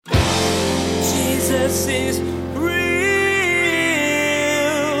Jesus is real.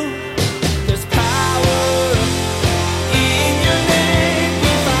 There's power in your name.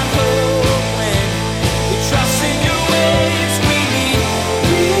 We find hope when we trust in your ways. We need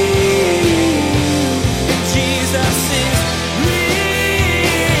real. Jesus is real.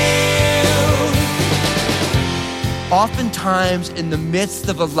 Oftentimes, in the midst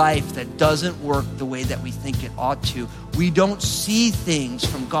of a life that doesn't work the way that we think it ought to, we don't see things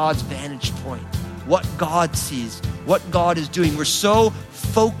from God's vantage point, what God sees, what God is doing. We're so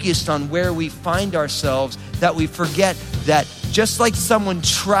focused on where we find ourselves that we forget that just like someone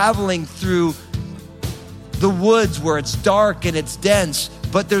traveling through the woods where it's dark and it's dense,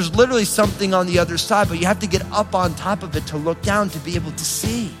 but there's literally something on the other side, but you have to get up on top of it to look down to be able to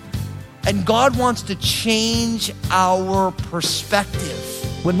see. And God wants to change our perspective.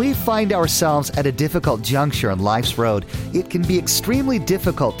 When we find ourselves at a difficult juncture on life's road, it can be extremely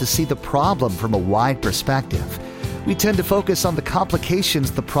difficult to see the problem from a wide perspective. We tend to focus on the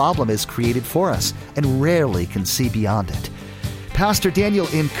complications the problem has created for us and rarely can see beyond it. Pastor Daniel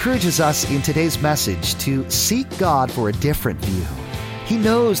encourages us in today's message to seek God for a different view. He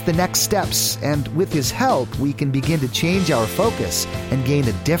knows the next steps, and with His help, we can begin to change our focus and gain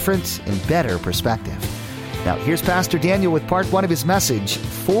a different and better perspective. Now, here's Pastor Daniel with part 1 of his message,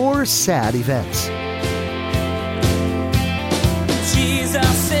 4 Sad Events.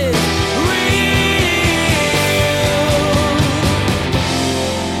 Jesus is real.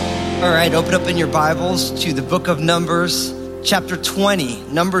 All right, open up in your Bibles to the book of Numbers, chapter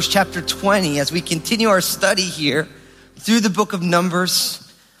 20. Numbers chapter 20, as we continue our study here through the book of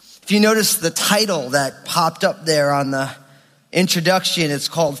Numbers. If you notice the title that popped up there on the introduction, it's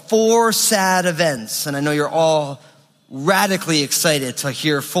called 4 Sad Events. And I know you're all radically excited to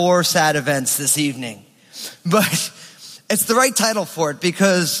hear 4 sad events this evening. But it's the right title for it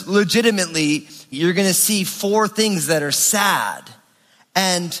because legitimately you're going to see 4 things that are sad.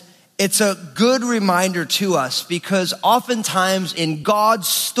 And it's a good reminder to us because oftentimes in God's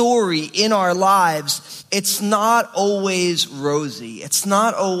story in our lives, it's not always rosy. It's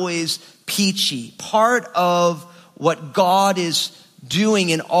not always peachy. Part of what God is doing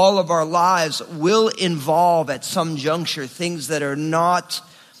in all of our lives will involve at some juncture things that are not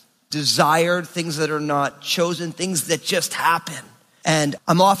desired, things that are not chosen, things that just happen. And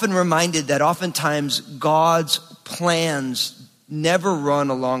I'm often reminded that oftentimes God's plans never run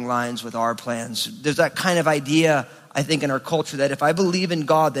along lines with our plans. There's that kind of idea, I think, in our culture that if I believe in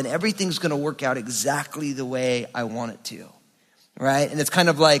God, then everything's going to work out exactly the way I want it to. Right? And it's kind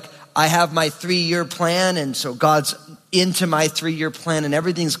of like I have my 3-year plan, and so God's into my 3-year plan and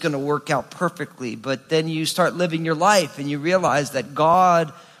everything's going to work out perfectly. But then you start living your life and you realize that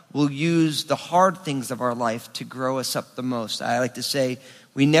God will use the hard things of our life to grow us up the most. I like to say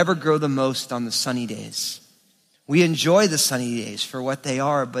we never grow the most on the sunny days. We enjoy the sunny days for what they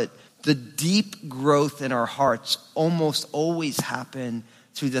are, but the deep growth in our hearts almost always happen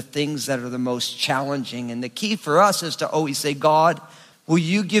through the things that are the most challenging. And the key for us is to always say, God, will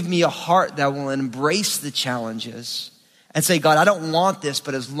you give me a heart that will embrace the challenges and say, God, I don't want this,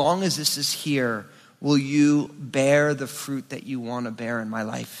 but as long as this is here, will you bear the fruit that you want to bear in my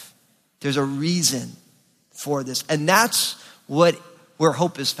life? There's a reason for this. And that's where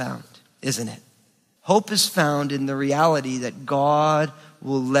hope is found, isn't it? Hope is found in the reality that God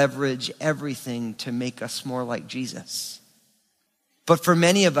will leverage everything to make us more like Jesus. But for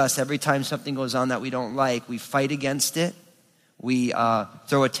many of us, every time something goes on that we don't like, we fight against it. We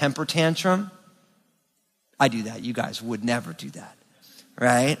throw a temper tantrum. I do that. You guys would never do that,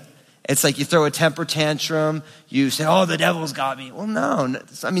 right? It's like you throw a temper tantrum. You say, oh, the devil's got me. Well, no.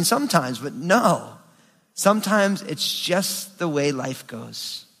 I mean, sometimes, but no. Sometimes it's just the way life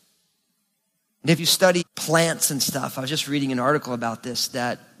goes. And if you study plants and stuff, I was just reading an article about this,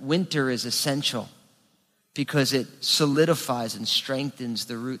 that winter is essential because it solidifies and strengthens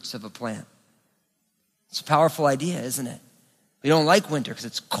the roots of a plant. It's a powerful idea, isn't it? We don't like winter because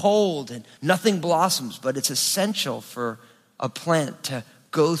it's cold and nothing blossoms, but it's essential for a plant to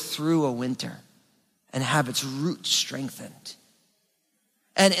go through a winter and have its roots strengthened.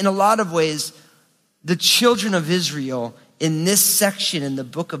 And in a lot of ways, the children of Israel in this section in the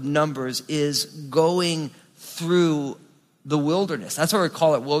book of Numbers is going through the wilderness. That's why we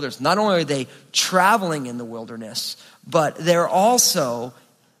call it wilderness. Not only are they traveling in the wilderness, but they're also,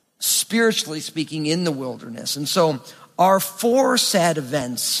 spiritually speaking, in the wilderness. And so our 4 sad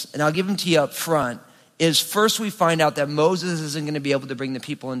events, and I'll give them to you up front, is first we find out that Moses isn't going to be able to bring the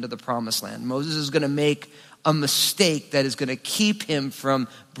people into the promised land. Moses is going to make a mistake that is going to keep him from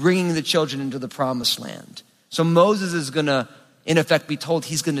bringing the children into the promised land. So Moses is going to in effect, be told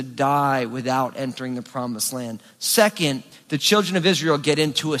he's going to die without entering the promised land. Second, the children of Israel get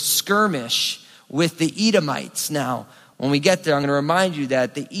into a skirmish with the Edomites. Now, when we get there, I'm going to remind you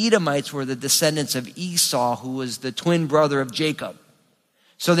that the Edomites were the descendants of Esau, who was the twin brother of Jacob.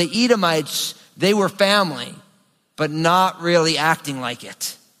 So the Edomites, they were family, but not really acting like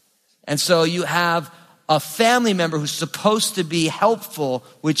it. And so you have a family member who's supposed to be helpful,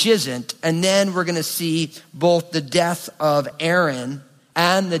 which isn't. And then we're going to see both the death of Aaron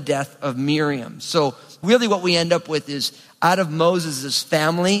and the death of Miriam. So really what we end up with is out of Moses'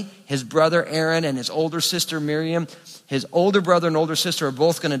 family, his brother Aaron and his older sister Miriam, his older brother and older sister are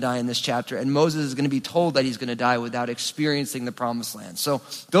both going to die in this chapter, and Moses is going to be told that he's going to die without experiencing the promised land. So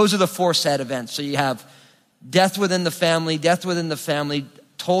those are the four sad events. So you have death within the family,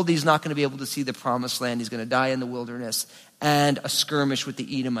 told he's not going to be able to see the promised land, he's going to die in the wilderness, and a skirmish with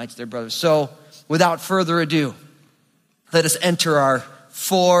the Edomites, their brothers. So without further ado, let us enter our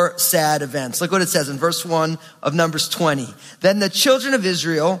four sad events. Look what it says in verse 1 of Numbers 20. Then the children of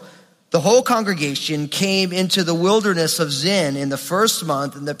Israel, the whole congregation, came into the wilderness of Zin in the first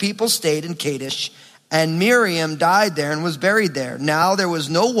month, and the people stayed in Kadesh, and Miriam died there and was buried there. Now there was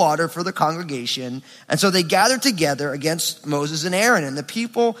no water for the congregation, and so they gathered together against Moses and Aaron. And the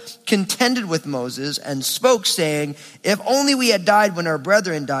people contended with Moses and spoke, saying, if only we had died when our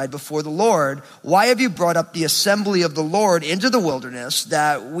brethren died before the Lord. Why have you brought up the assembly of the Lord into the wilderness,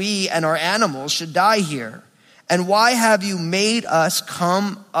 that we and our animals should die here? And why have you made us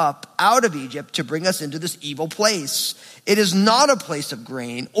come up out of Egypt to bring us into this evil place? It is not a place of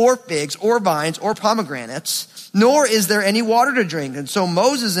grain or figs or vines or pomegranates, nor is there any water to drink. And so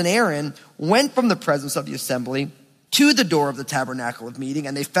Moses and Aaron went from the presence of the assembly to the door of the tabernacle of meeting,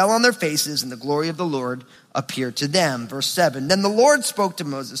 and they fell on their faces, and the glory of the Lord appeared to them. Verse 7, then the Lord spoke to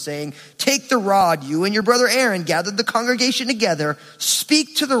Moses, saying, take the rod, you and your brother Aaron gathered the congregation together,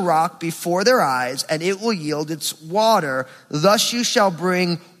 speak to the rock before their eyes, and it will yield its water. Thus you shall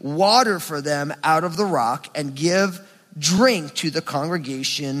bring water for them out of the rock, and give drink to the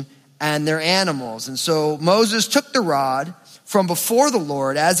congregation and their animals. And so Moses took the rod from before the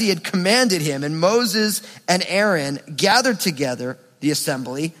Lord as he had commanded him, and Moses and Aaron gathered together the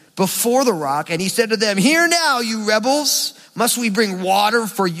assembly before the rock, and he said to them, hear now, you rebels, must we bring water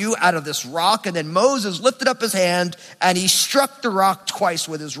for you out of this rock? And then Moses lifted up his hand, and he struck the rock twice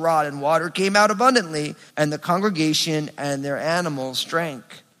with his rod, and water came out abundantly, and the congregation and their animals drank.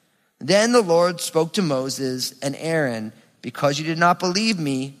 Then the Lord spoke to Moses and Aaron, because you did not believe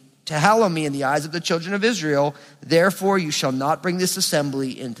me to hallow me in the eyes of the children of Israel, therefore you shall not bring this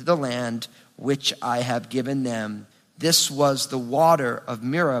assembly into the land which I have given them. This was the water of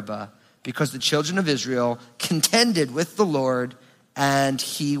Meribah, because the children of Israel contended with the Lord, and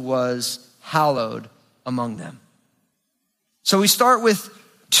he was hallowed among them. So we start with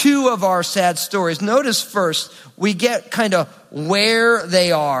two of our sad stories. Notice first, we get kind of where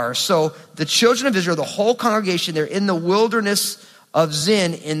they are. So the children of Israel, the whole congregation, they're in the wilderness of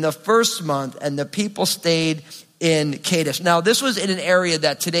Zin in the first month, and the people stayed in Kadesh. Now, this was in an area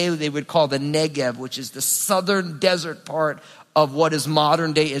that today they would call the Negev, which is the southern desert part of what is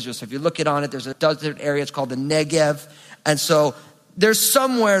modern day Israel. So if you look on it, there's a desert area, it's called the Negev. And so there's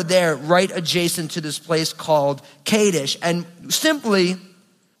somewhere there right adjacent to this place called Kadesh. And simply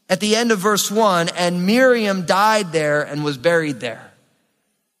at the end of verse 1, and Miriam died there and was buried there.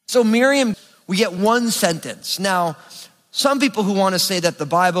 So Miriam, we get one sentence. Now, some people who want to say that the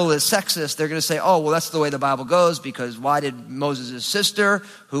Bible is sexist, they're going to say, oh, well, that's the way the Bible goes, because why did Moses' sister,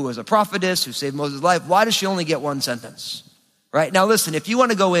 who was a prophetess, who saved Moses' life, why does she only get one sentence? Right? Now listen, if you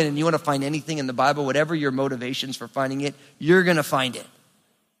want to go in and you want to find anything in the Bible, whatever your motivations for finding it, you're going to find it.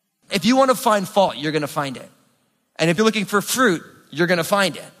 If you want to find fault, you're going to find it. And if you're looking for fruit, you're going to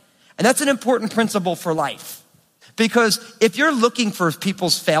find it. And that's an important principle for life. Because if you're looking for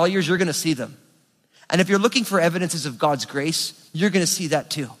people's failures, you're going to see them. And if you're looking for evidences of God's grace, you're going to see that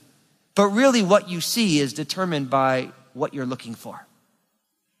too. But really what you see is determined by what you're looking for.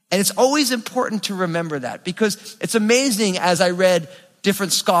 And it's always important to remember that, because it's amazing, as I read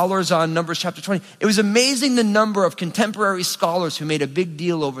different scholars on Numbers chapter 20, it was amazing the number of contemporary scholars who made a big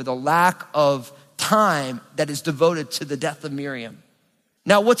deal over the lack of time that is devoted to the death of Miriam.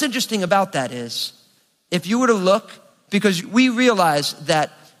 Now, what's interesting about that is, if you were to look, because we realize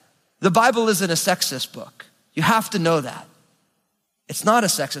that the Bible isn't a sexist book. You have to know that. It's not a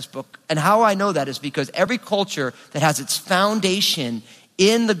sexist book. And how I know that is because every culture that has its foundation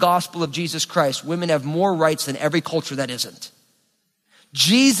in the gospel of Jesus Christ, women have more rights than every culture that isn't.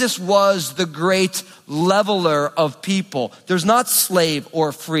 Jesus was the great leveler of people. There's not slave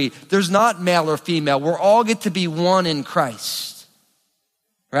or free. There's not male or female. We're all get to be one in Christ.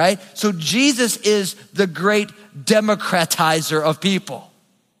 right? So Jesus is the great democratizer of people,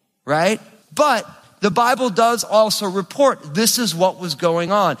 right? But the Bible does also report this is what was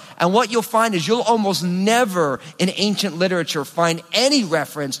going on. And what you'll find is you'll almost never in ancient literature find any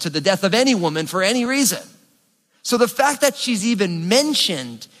reference to the death of any woman for any reason. So the fact that she's even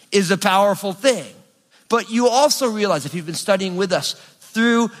mentioned is a powerful thing. But you also realize, if you've been studying with us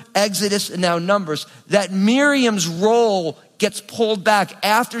through Exodus and now Numbers, that Miriam's role gets pulled back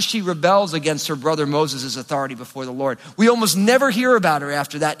after she rebels against her brother Moses' authority before the Lord. We almost never hear about her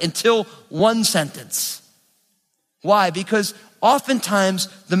after that until one sentence. Why? Because oftentimes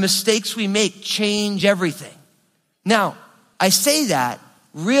the mistakes we make change everything. Now, I say that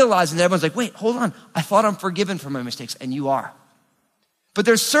realizing that everyone's like, wait, hold on. I thought I'm forgiven for my mistakes, and you are. But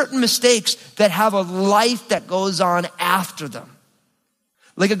there's certain mistakes that have a life that goes on after them.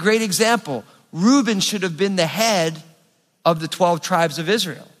 Like a great example, Reuben should have been the head of the 12 tribes of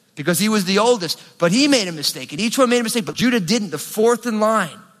Israel because he was the oldest, but he made a mistake, and each one made a mistake, but Judah didn't, the fourth in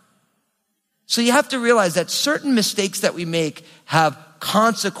line. So you have to realize that certain mistakes that we make have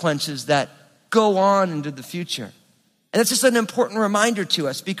consequences that go on into the future. And it's just an important reminder to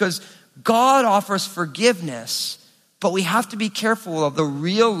us because God offers forgiveness, but we have to be careful of the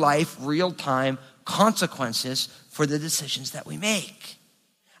real life, real time consequences for the decisions that we make.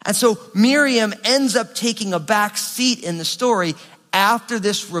 And so Miriam ends up taking a back seat in the story after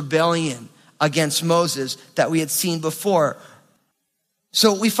this rebellion against Moses that we had seen before.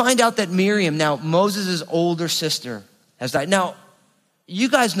 So we find out that Miriam, now Moses' older sister, has died. Now, you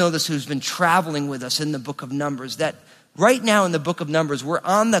guys know this who's been traveling with us in the book of Numbers, that right now in the book of Numbers, we're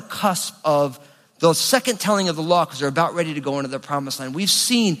on the cusp of the second telling of the law because they're about ready to go into the promised land. We've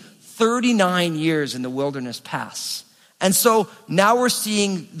seen 39 years in the wilderness pass. And so now we're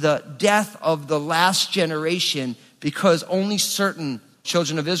seeing the death of the last generation because only certain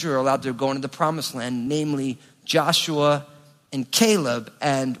children of Israel are allowed to go into the promised land, namely Joshua and Caleb,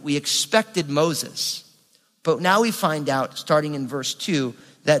 and we expected Moses. But now we find out, starting in verse 2,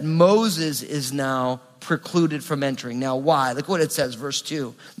 that Moses is now precluded from entering. Now why? Look what it says, verse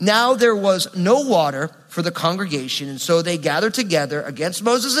 2. Now there was no water for the congregation, and so they gathered together against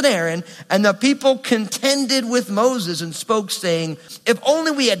Moses and Aaron, and the people contended with Moses and spoke, saying, if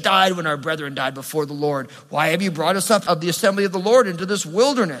only we had died when our brethren died before the Lord. Why have you brought us up of the assembly of the Lord into this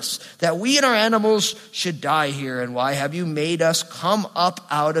wilderness, that we and our animals should die here? And why have you made us come up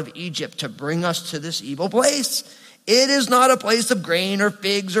out of Egypt to bring us to this evil place? It is not a place of grain or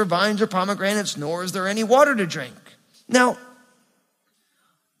figs or vines or pomegranates, nor is there any water to drink. Now,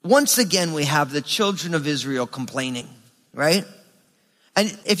 once again, we have the children of Israel complaining, right?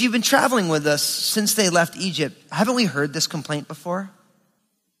 And if you've been traveling with us since they left Egypt, haven't we heard this complaint before?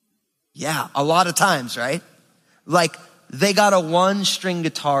 Yeah, a lot of times, right? Like they got a one-string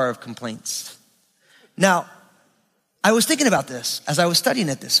guitar of complaints. Now, I was thinking about this as I was studying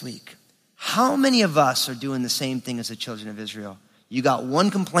it this week. How many of us are doing the same thing as the children of Israel? You got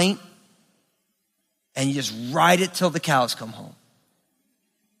one complaint and you just ride it till the cows come home,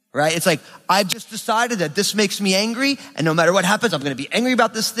 right? It's like, I've just decided that this makes me angry, and no matter what happens, I'm going to be angry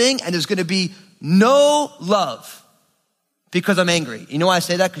about this thing, and there's going to be no love because I'm angry. You know why I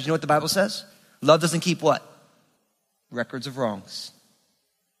say that? Because you know what the Bible says? Love doesn't keep what? Records of wrongs.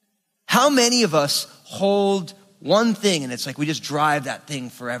 How many of us hold one thing and it's like we just drive that thing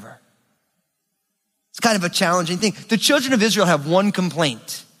forever? It's kind of a challenging thing. The children of Israel have one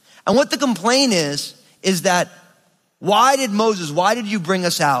complaint. And what the complaint is that why did you bring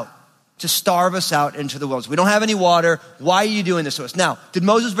us out to starve us out into the wilderness? We don't have any water. Why are you doing this to us? Now, did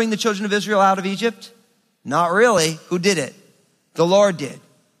Moses bring the children of Israel out of Egypt? Not really. Who did it? The Lord did.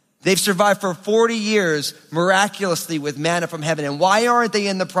 They've survived for 40 years miraculously with manna from heaven. And why aren't they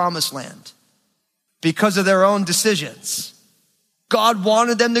in the promised land? Because of their own decisions. God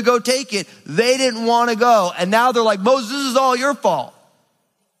wanted them to go take it. They didn't want to go. And now they're like, Moses, this is all your fault.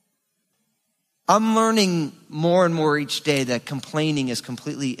 I'm learning more and more each day that complaining is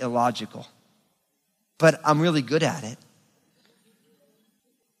completely illogical. But I'm really good at it.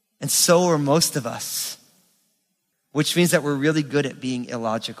 And so are most of us. Which means that we're really good at being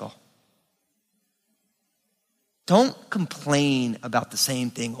illogical. Don't complain about the same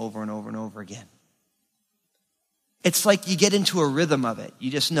thing over and over and over again. It's like you get into a rhythm of it.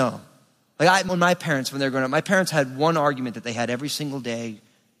 You just know. Like when my parents, when they were growing up, my parents had one argument that they had every single day,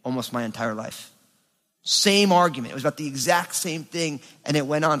 almost my entire life. Same argument. It was about the exact same thing, and it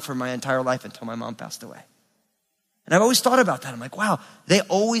went on for my entire life until my mom passed away. And I've always thought about that. I'm like, wow, they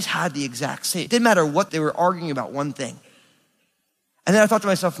always had the exact same. It didn't matter what they were arguing about, one thing. And then I thought to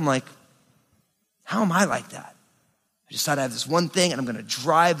myself, I'm like, how am I like that? I decide I have this one thing and I'm going to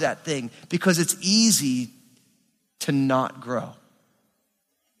drive that thing because it's easy to not grow.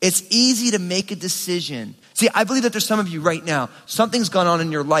 It's easy to make a decision. See, I believe that there's some of you right now, something's gone on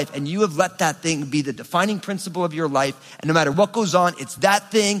in your life and you have let that thing be the defining principle of your life. And no matter what goes on, it's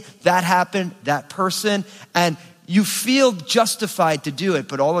that thing, that happened, that person. And you feel justified to do it,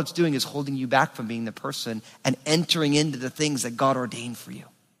 but all it's doing is holding you back from being the person and entering into the things that God ordained for you.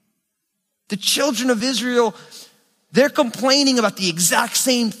 The children of Israel, they're complaining about the exact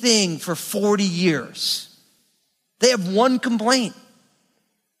same thing for 40 years. They have one complaint.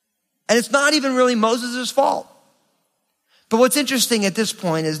 And it's not even really Moses' fault. But what's interesting at this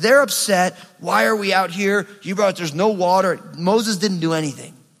point is they're upset. Why are we out here? You brought, there's no water. Moses didn't do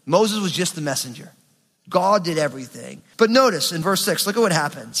anything. Moses was just the messenger. God did everything. But notice in verse 6, look at what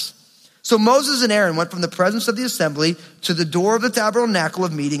happens. So Moses and Aaron went from the presence of the assembly to the door of the tabernacle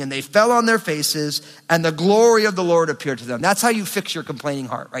of meeting, and they fell on their faces, and the glory of the Lord appeared to them. That's how you fix your complaining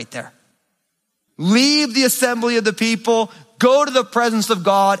heart right there. Leave the assembly of the people, go to the presence of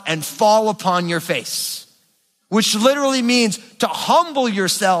God, and fall upon your face. Which literally means to humble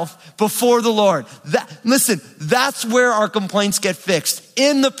yourself before the Lord. Listen, that's where our complaints get fixed.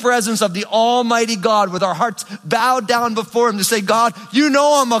 In the presence of the Almighty God, with our hearts bowed down before Him to say, God, you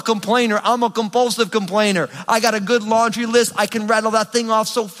know I'm a complainer. I'm a compulsive complainer. I got a good laundry list. I can rattle that thing off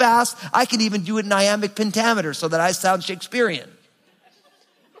so fast. I can even do it in iambic pentameter so that I sound Shakespearean.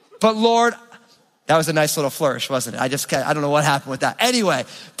 But Lord, that was a nice little flourish, wasn't it? I don't know what happened with that. Anyway,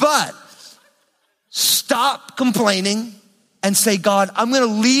 but stop complaining and say, God, I'm going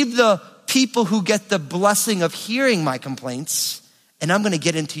to leave the people who get the blessing of hearing my complaints, and I'm going to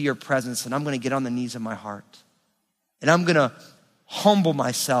get into your presence, and I'm going to get on the knees of my heart. And I'm going to humble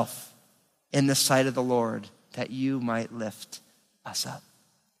myself in the sight of the Lord that you might lift us up.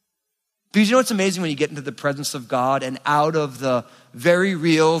 Because you know what's amazing when you get into the presence of God and out of the very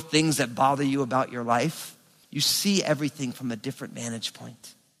real things that bother you about your life, you see everything from a different vantage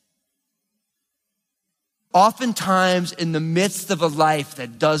point. Oftentimes, in the midst of a life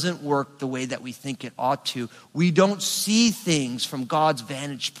that doesn't work the way that we think it ought to, we don't see things from God's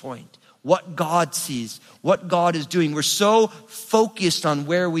vantage point, what God sees, what God is doing. We're so focused on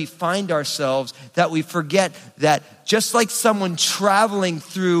where we find ourselves that we forget that just like someone traveling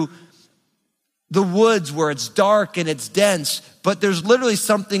through the woods where it's dark and it's dense, but there's literally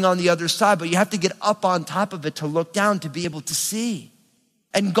something on the other side, but you have to get up on top of it to look down to be able to see.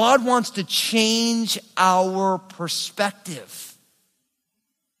 And God wants to change our perspective.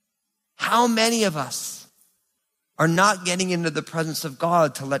 How many of us are not getting into the presence of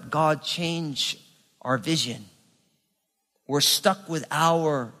God to let God change our vision? We're stuck with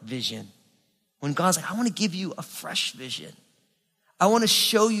our vision. When God's like, I want to give you a fresh vision. I want to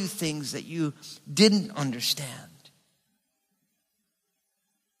show you things that you didn't understand.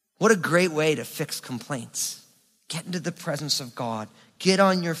 What a great way to fix complaints. Get into the presence of God. Get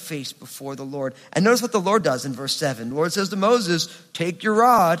on your face before the Lord. And notice what the Lord does in verse 7. The Lord says to Moses, take your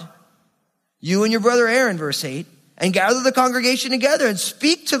rod, you and your brother Aaron, verse 8, and gather the congregation together and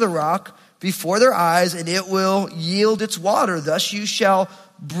speak to the rock before their eyes, and it will yield its water. Thus you shall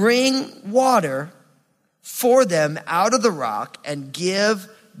bring water for them out of the rock and give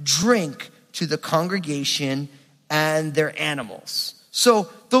drink to the congregation and their animals. So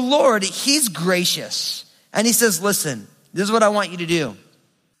the Lord, He's gracious. And He says, listen, this is what I want you to do.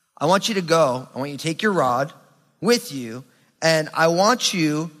 I want you to go. I want you to take your rod with you, and I want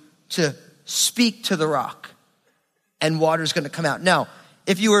you to speak to the rock, and water's going to come out. Now,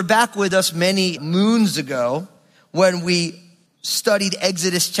 if you were back with us many moons ago when we studied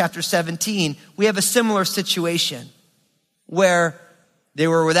Exodus chapter 17, we have a similar situation where they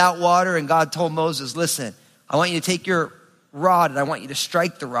were without water, and God told Moses, listen, I want you to take your rod, and I want you to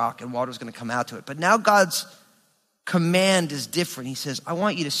strike the rock, and water's going to come out to it. But now God's command is different. He says, I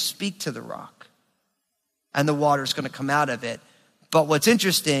want you to speak to the rock, and the water's going to come out of it. But what's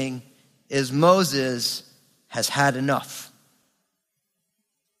interesting is Moses has had enough.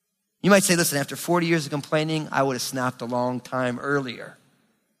 You might say, listen, after 40 years of complaining, I would have snapped a long time earlier.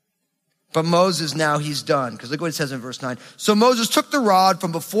 But Moses, now he's done. Because look what it says in verse 9. So Moses took the rod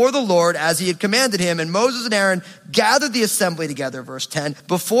from before the Lord as he had commanded him. And Moses and Aaron gathered the assembly together, verse 10,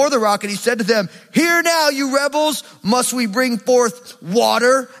 before the rock. And he said to them, hear now, you rebels, must we bring forth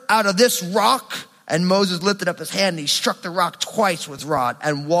water out of this rock? And Moses lifted up his hand and he struck the rock twice with rod,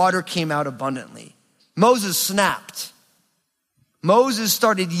 and water came out abundantly. Moses snapped. Moses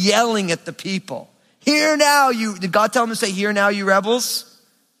started yelling at the people. Hear now, you, did God tell him to say, hear now, you rebels?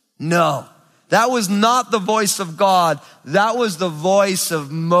 No, that was not the voice of God. That was the voice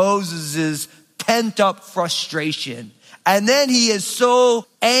of Moses' pent-up frustration. And then he is so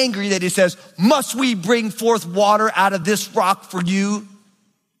angry that he says, must we bring forth water out of this rock for you?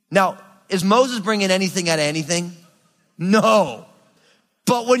 Now, is Moses bringing anything out of anything? No.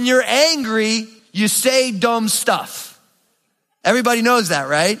 But when you're angry, you say dumb stuff. Everybody knows that,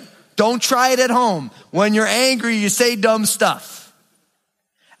 right? Don't try it at home. When you're angry, you say dumb stuff.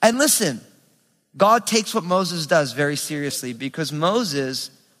 And listen, God takes what Moses does very seriously because Moses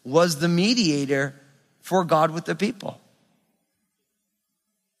was the mediator for God with the people.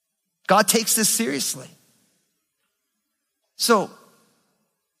 God takes this seriously. So,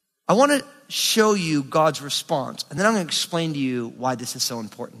 I want to show you God's response, and then I'm going to explain to you why this is so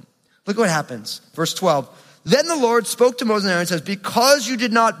important. Look what happens. Verse 12. Then the Lord spoke to Moses and Aaron and says, because you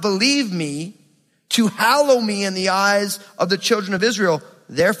did not believe me to hallow me in the eyes of the children of Israel,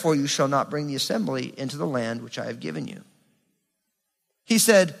 therefore you shall not bring the assembly into the land which I have given you. He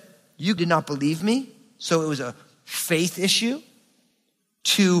said, you did not believe me, so it was a faith issue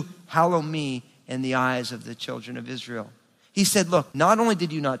to hallow me in the eyes of the children of Israel. He said, look, not only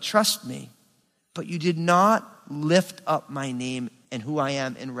did you not trust me, but you did not lift up my name and who I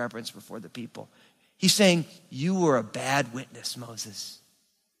am in reverence before the people. He's saying, you were a bad witness, Moses.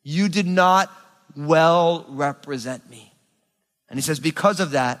 You did not well represent me. And he says, because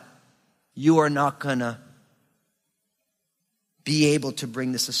of that, you are not going to be able to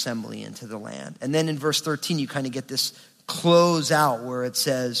bring this assembly into the land. And then in verse 13, you kind of get this close out where it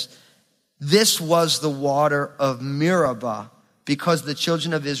says, this was the water of Meribah, because the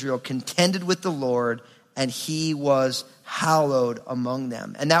children of Israel contended with the Lord, and he was hallowed among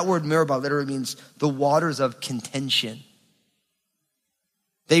them. And that word Meribah literally means the waters of contention.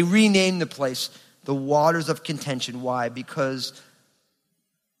 They renamed the place the waters of contention. Why? Because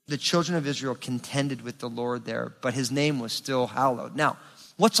the children of Israel contended with the Lord there, but his name was still hallowed. Now,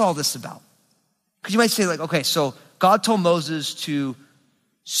 what's all this about? Because you might say, like, okay, so God told Moses to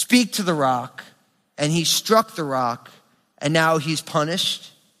speak to the rock, and he struck the rock, and now he's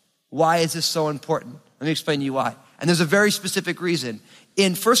punished. Why is this so important? Let me explain to you why. And there's a very specific reason.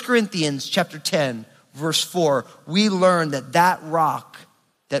 In 1 Corinthians chapter 10, verse 4, we learn that that rock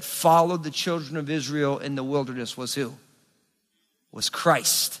that followed the children of Israel in the wilderness was who? Was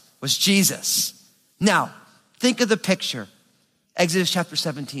Christ, was Jesus. Now, think of the picture. Exodus chapter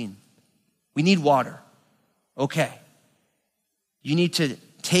 17. We need water. Okay. You need to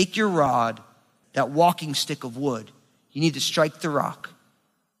take your rod, that walking stick of wood, you need to strike the rock,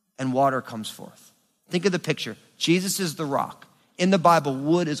 and water comes forth. Think of the picture. Jesus is the rock. In the Bible,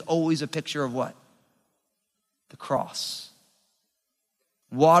 wood is always a picture of what? The cross.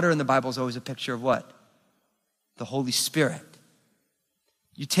 Water in the Bible is always a picture of what? The Holy Spirit.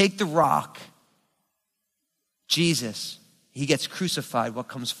 You take the rock, Jesus, he gets crucified. What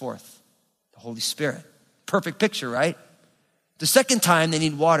comes forth? The Holy Spirit. Perfect picture, right? The second time they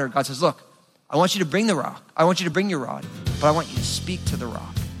need water, God says, look, I want you to bring the rock. I want you to bring your rod, but I want you to speak to the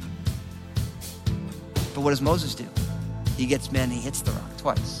rock. But what does Moses do? He gets mad and he hits the rock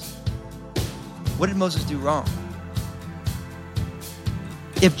twice. What did Moses do wrong?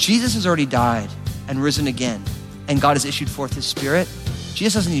 If Jesus has already died and risen again, and God has issued forth his Spirit,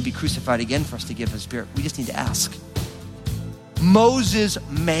 Jesus doesn't need to be crucified again for us to give his Spirit. We just need to ask. Moses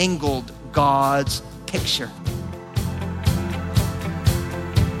mangled God's picture.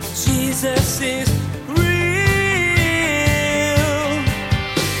 Jesus is real.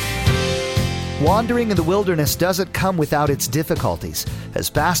 Wandering in the wilderness doesn't come without its difficulties.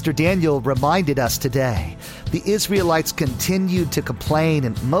 As Pastor Daniel reminded us today, the Israelites continued to complain,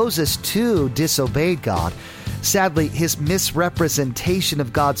 and Moses too disobeyed God. Sadly, his misrepresentation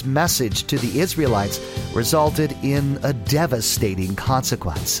of God's message to the Israelites resulted in a devastating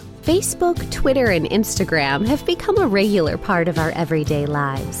consequence. Facebook, Twitter, and Instagram have become a regular part of our everyday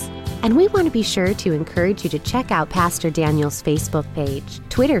lives. And we want to be sure to encourage you to check out Pastor Daniel's Facebook page,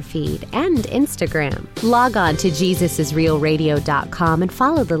 Twitter feed, and Instagram. Log on to JesusIsRealRadio.com and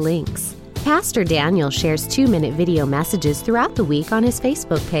follow the links. Pastor Daniel shares 2-minute video messages throughout the week on his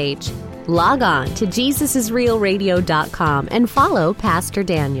Facebook page. Log on to JesusIsRealRadio.com and follow Pastor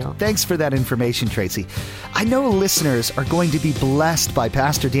Daniel. Thanks for that information, Tracy. I know listeners are going to be blessed by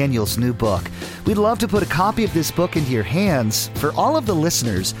Pastor Daniel's new book. We'd love to put a copy of this book into your hands. For all of the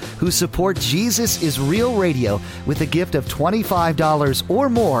listeners who support Jesus is Real Radio with a gift of $25 or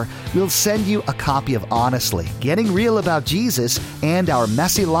more, we'll send you a copy of Honestly, Getting Real About Jesus and Our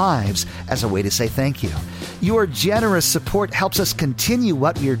Messy Lives as a way to say thank you. Your generous support helps us continue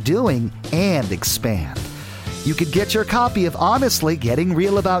what we're doing and expand. You can get your copy of Honestly, Getting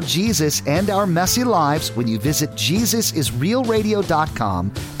Real About Jesus and Our Messy Lives when you visit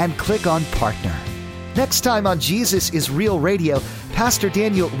JesusIsRealRadio.com and click on Partner. Next time on Jesus is Real Radio, Pastor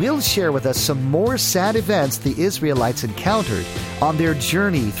Daniel will share with us some more sad events the Israelites encountered on their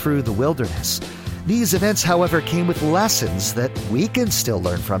journey through the wilderness. These events, however, came with lessons that we can still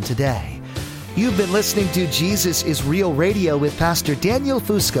learn from today. You've been listening to Jesus is Real Radio with Pastor Daniel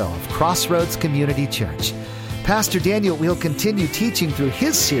Fusco of Crossroads Community Church. Pastor Daniel will continue teaching through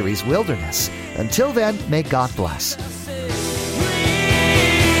his series, Wilderness. Until then, may God bless.